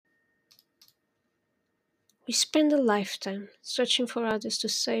We spend a lifetime searching for others to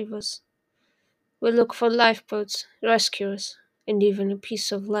save us. We look for lifeboats, rescuers, and even a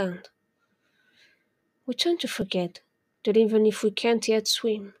piece of land. We tend to forget that even if we can't yet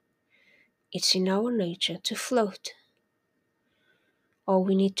swim, it's in our nature to float. All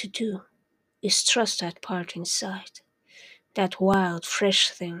we need to do is trust that part inside, that wild, fresh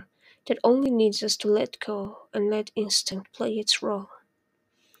thing that only needs us to let go and let instinct play its role.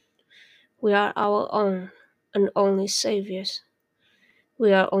 We are our own and only saviors.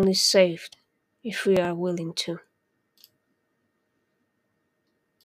 We are only saved if we are willing to.